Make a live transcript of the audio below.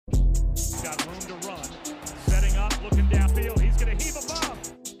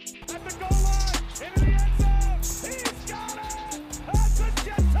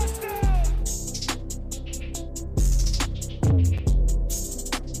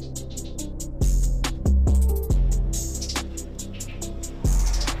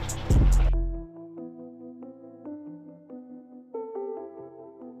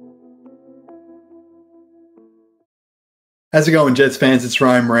How's it going, Jets fans? It's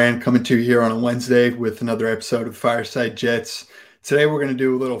Ryan Moran coming to you here on a Wednesday with another episode of Fireside Jets. Today, we're going to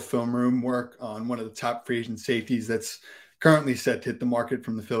do a little film room work on one of the top free agent safeties that's currently set to hit the market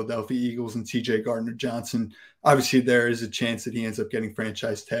from the Philadelphia Eagles and CJ Gardner-Johnson. Obviously, there is a chance that he ends up getting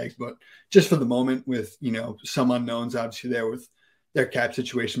franchise tagged, but just for the moment, with some unknowns, obviously there with their cap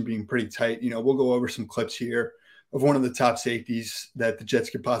situation being pretty tight, we'll go over some clips here of one of the top safeties that the Jets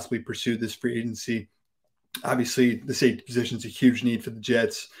could possibly pursue this free agency. Obviously, the safety position is a huge need for the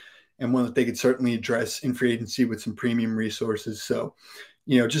Jets and one that they could certainly address in free agency with some premium resources. So,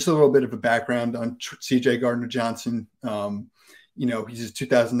 just a little bit of a background on CJ Gardner-Johnson. He's a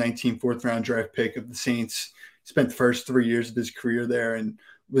 2019 fourth-round draft pick of the Saints. Spent the first 3 years of his career there and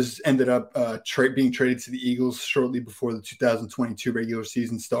ended up being traded to the Eagles shortly before the 2022 regular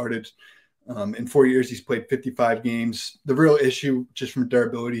season started. In 4 years, he's played 55 games. The real issue, just from a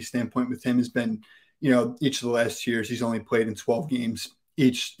durability standpoint with him, has been each of the last 2 years, he's only played in 12 games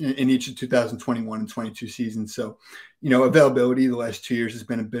each of 2021 and 22 seasons. So, availability the last 2 years has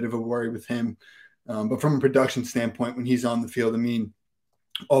been a bit of a worry with him. But from a production standpoint, when he's on the field,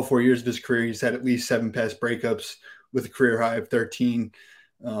 all 4 years of his career, he's had at least 7 pass breakups with a career high of 13.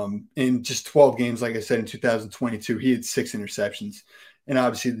 In just 12 games, like I said, in 2022, he had 6 interceptions. And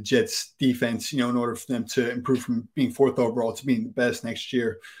obviously the Jets defense, in order for them to improve from being 4th overall to being the best next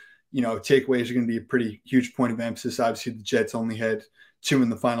year, takeaways are going to be a pretty huge point of emphasis. Obviously, the Jets only had 2 in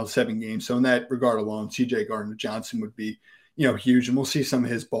the final 7 games. So in that regard alone, CJ Gardner-Johnson would be, huge. And we'll see some of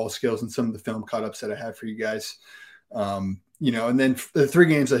his ball skills and some of the film cut-ups that I have for you guys. And then the 3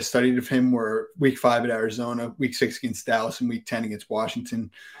 games I studied of him were week 5 at Arizona, week 6 against Dallas, and week 10 against Washington.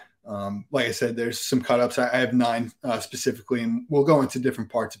 Like I said, there's some cut-ups. I have 9 specifically, and we'll go into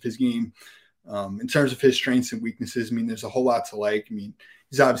different parts of his game. In terms of his strengths and weaknesses, there's a whole lot to like.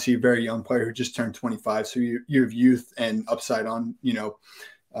 He's obviously a very young player who just turned 25. So you have youth and upside on,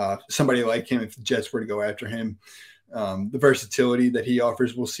 somebody like him if the Jets were to go after him. The versatility that he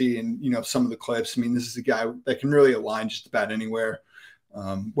offers, we'll see in, some of the clips. This is a guy that can really align just about anywhere,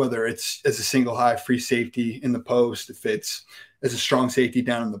 whether it's as a single high free safety in the post, if it's as a strong safety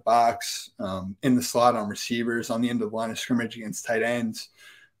down in the box, in the slot on receivers, on the end of the line of scrimmage against tight ends.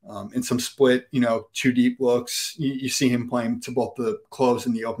 In some split, 2 deep looks, you see him playing to both the close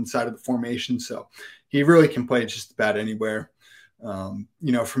and the open side of the formation. So he really can play just about anywhere.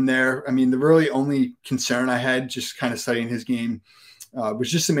 From there, the really only concern I had just kind of studying his game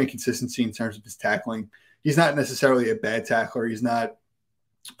was just some inconsistency in terms of his tackling. He's not necessarily a bad tackler. He's not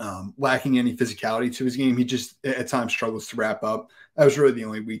lacking any physicality to his game. He just at times struggles to wrap up. That was really the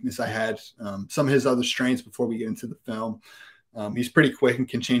only weakness I had. Some of his other strengths before we get into the film. He's pretty quick and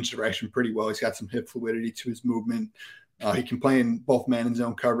can change direction pretty well. He's got some hip fluidity to his movement. He can play in both man and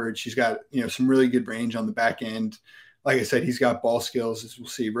zone coverage. He's got, some really good range on the back end. Like I said, he's got ball skills, as we'll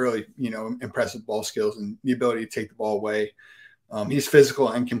see, really, impressive ball skills and the ability to take the ball away. He's physical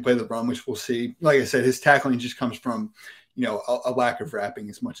and can play the run, which we'll see. Like I said, his tackling just comes from, a lack of wrapping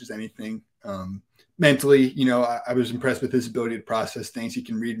as much as anything. Mentally, I was impressed with his ability to process things. He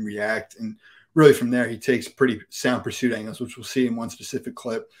can read and react, and really from there, he takes pretty sound pursuit angles, which we'll see in one specific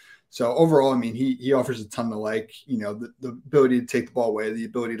clip. So overall, he offers a ton to like, the ability to take the ball away, the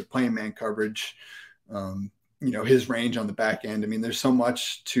ability to play in man coverage, his range on the back end. There's so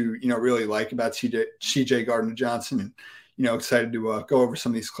much to, really like about CJ Gardner-Johnson, and, excited to go over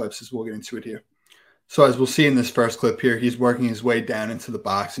some of these clips as we'll get into it here. So as we'll see in this first clip here, he's working his way down into the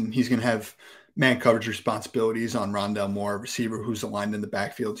box, and he's going to have man coverage responsibilities on Rondale Moore, a receiver who's aligned in the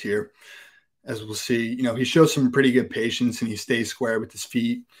backfield here. As we'll see, he shows some pretty good patience and he stays square with his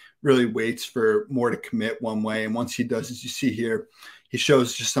feet, really waits for Moore to commit one way. And once he does, as you see here, he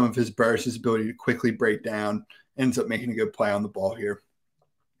shows just some of his burst, his ability to quickly break down, ends up making a good play on the ball here.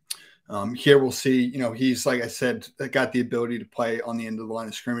 Here we'll see, he's, like I said, got the ability to play on the end of the line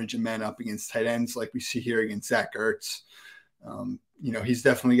of scrimmage and man up against tight ends like we see here against Zach Ertz. He's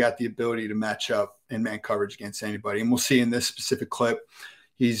definitely got the ability to match up in man coverage against anybody. And we'll see in this specific clip,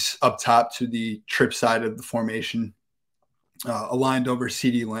 he's up top to the trip side of the formation, aligned over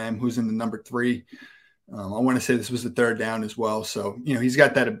CeeDee Lamb, who's in the number 3. I want to say this was the 3rd down as well. So, he's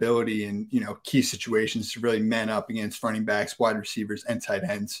got that ability in, key situations to really man up against running backs, wide receivers, and tight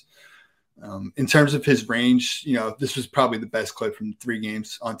ends. In terms of his range, this was probably the best clip from 3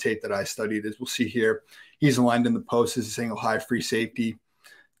 games on tape that I studied. As we'll see here, he's aligned in the post as a single high free safety.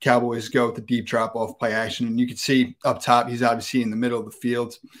 Cowboys go with the deep drop-off play action. And you can see up top, he's obviously in the middle of the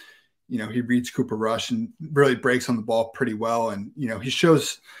field. He reads Cooper Rush and really breaks on the ball pretty well. And, he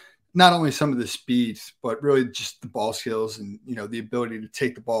shows not only some of the speeds, but really just the ball skills and, the ability to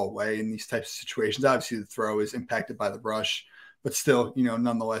take the ball away in these types of situations. Obviously, the throw is impacted by the rush, but still,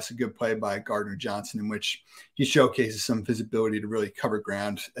 nonetheless, a good play by Gardner Johnson in which he showcases some of his ability to really cover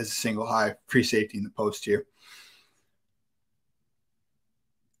ground as a single high free safety in the post here.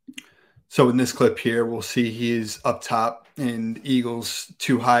 So in this clip here, we'll see he is up top and Eagles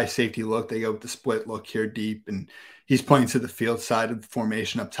too high safety look. They go with the split look here deep, and he's playing to the field side of the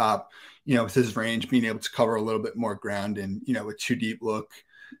formation up top, with his range being able to cover a little bit more ground and, a too deep look.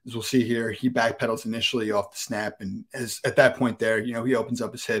 As we'll see here, he backpedals initially off the snap. And as at that point there, he opens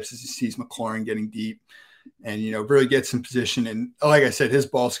up his hips as he sees McLaurin getting deep and, really gets in position. And like I said, his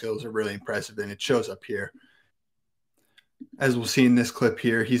ball skills are really impressive, and it shows up here. As we'll see in this clip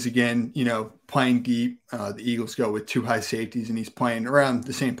here, he's again, playing deep. The Eagles go with two high safeties, and he's playing around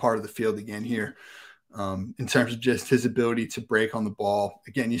the same part of the field again here. In terms of just his ability to break on the ball.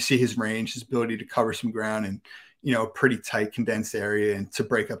 Again, you see his range, his ability to cover some ground and, a pretty tight condensed area and to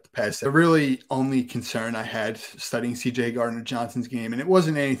break up the pass. The really only concern I had studying CJ Gardner Johnson's game, and it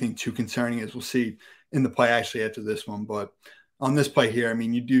wasn't anything too concerning, as we'll see in the play actually after this one, but on this play here, I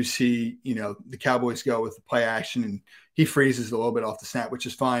mean, you do see, the Cowboys go with the play action, and he freezes a little bit off the snap, which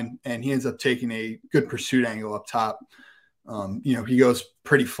is fine. And he ends up taking a good pursuit angle up top. He goes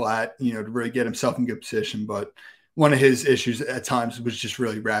pretty flat, to really get himself in good position. But one of his issues at times was just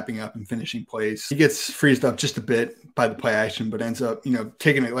really wrapping up and finishing plays. He gets freezed up just a bit by the play action, but ends up,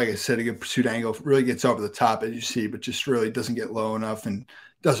 taking it, like I said, a good pursuit angle, really gets over the top, as you see, but just really doesn't get low enough and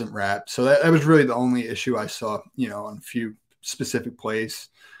doesn't wrap. So that was really the only issue I saw, on a few specific plays.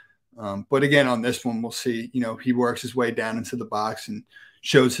 But again, on this one, we'll see, he works his way down into the box and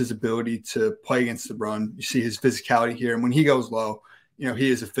shows his ability to play against the run. You see his physicality here. And when he goes low,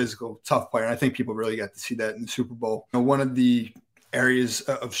 he is a physical, tough player. And I think people really got to see that in the Super Bowl. One of the areas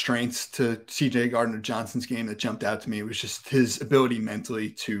of strengths to CJ Gardner Johnson's game that jumped out to me was just his ability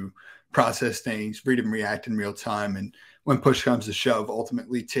mentally to process things, read and react in real time. And when push comes to shove,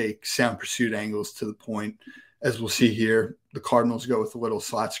 ultimately take sound pursuit angles to the point. As we'll see here, the Cardinals go with a little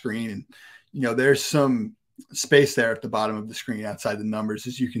slot screen, and, there's some space there at the bottom of the screen outside the numbers,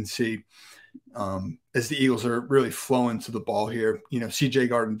 as you can see, as the Eagles are really flowing to the ball here. CJ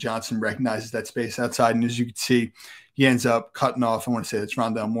Gardner Johnson recognizes that space outside, and as you can see, he ends up cutting off, I want to say that's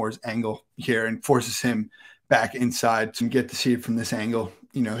Rondale Moore's angle here, and forces him back inside to get to see it from this angle.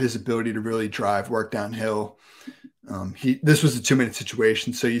 His ability to really drive, work downhill. This was a 2-minute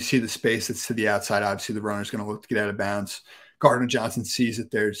situation, so you see the space that's to the outside. Obviously, the runner's going to look to get out of bounds. Gardner Johnson sees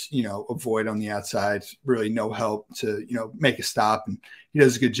that there's, a void on the outside, really no help to, make a stop. And he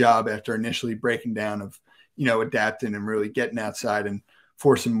does a good job after initially breaking down of, adapting and really getting outside and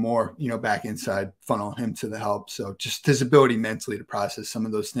forcing more, back inside, funneling him to the help. So just his ability mentally to process some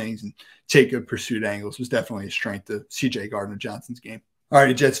of those things and take good pursuit angles was definitely a strength of CJ Gardner Johnson's game. All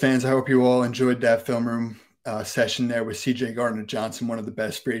right, Jets fans, I hope you all enjoyed that film room session there with CJ Gardner Johnson, one of the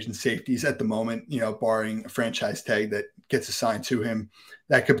best free agent safeties at the moment, barring a franchise tag that gets assigned to him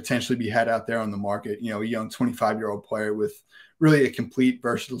that could potentially be had out there on the market. A young 25-year-old player with really a complete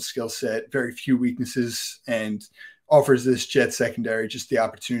versatile skill set, very few weaknesses, and offers this Jets secondary just the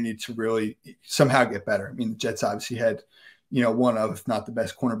opportunity to really somehow get better. I mean, the Jets obviously had, one of, if not the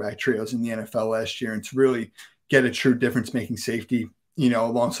best cornerback trios in the NFL last year, and to really get a true difference-making safety,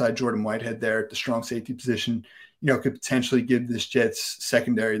 alongside Jordan Whitehead there at the strong safety position, could potentially give this Jets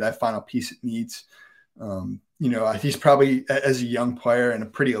secondary that final piece it needs. He's probably, as a young player and a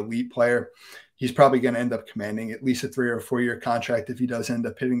pretty elite player, he's probably going to end up commanding at least a 3 or 4 year contract if he does end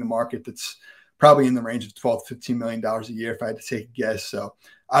up hitting the market. That's probably in the range of $12 to $15 million a year if I had to take a guess. So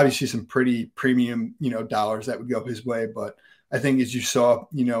obviously some pretty premium, dollars that would go his way. But I think as you saw,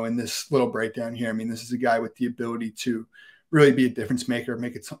 in this little breakdown here, I mean, this is a guy with the ability to really be a difference maker,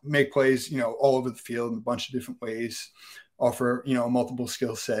 make plays, all over the field in a bunch of different ways, offer, a multiple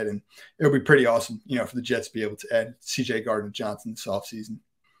skill set. And it would be pretty awesome, for the Jets to be able to add CJ Gardner Johnson this offseason.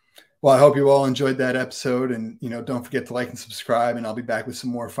 Well, I hope you all enjoyed that episode, and, don't forget to like and subscribe, and I'll be back with some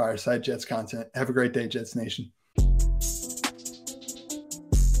more Fireside Jets content. Have a great day, Jets Nation.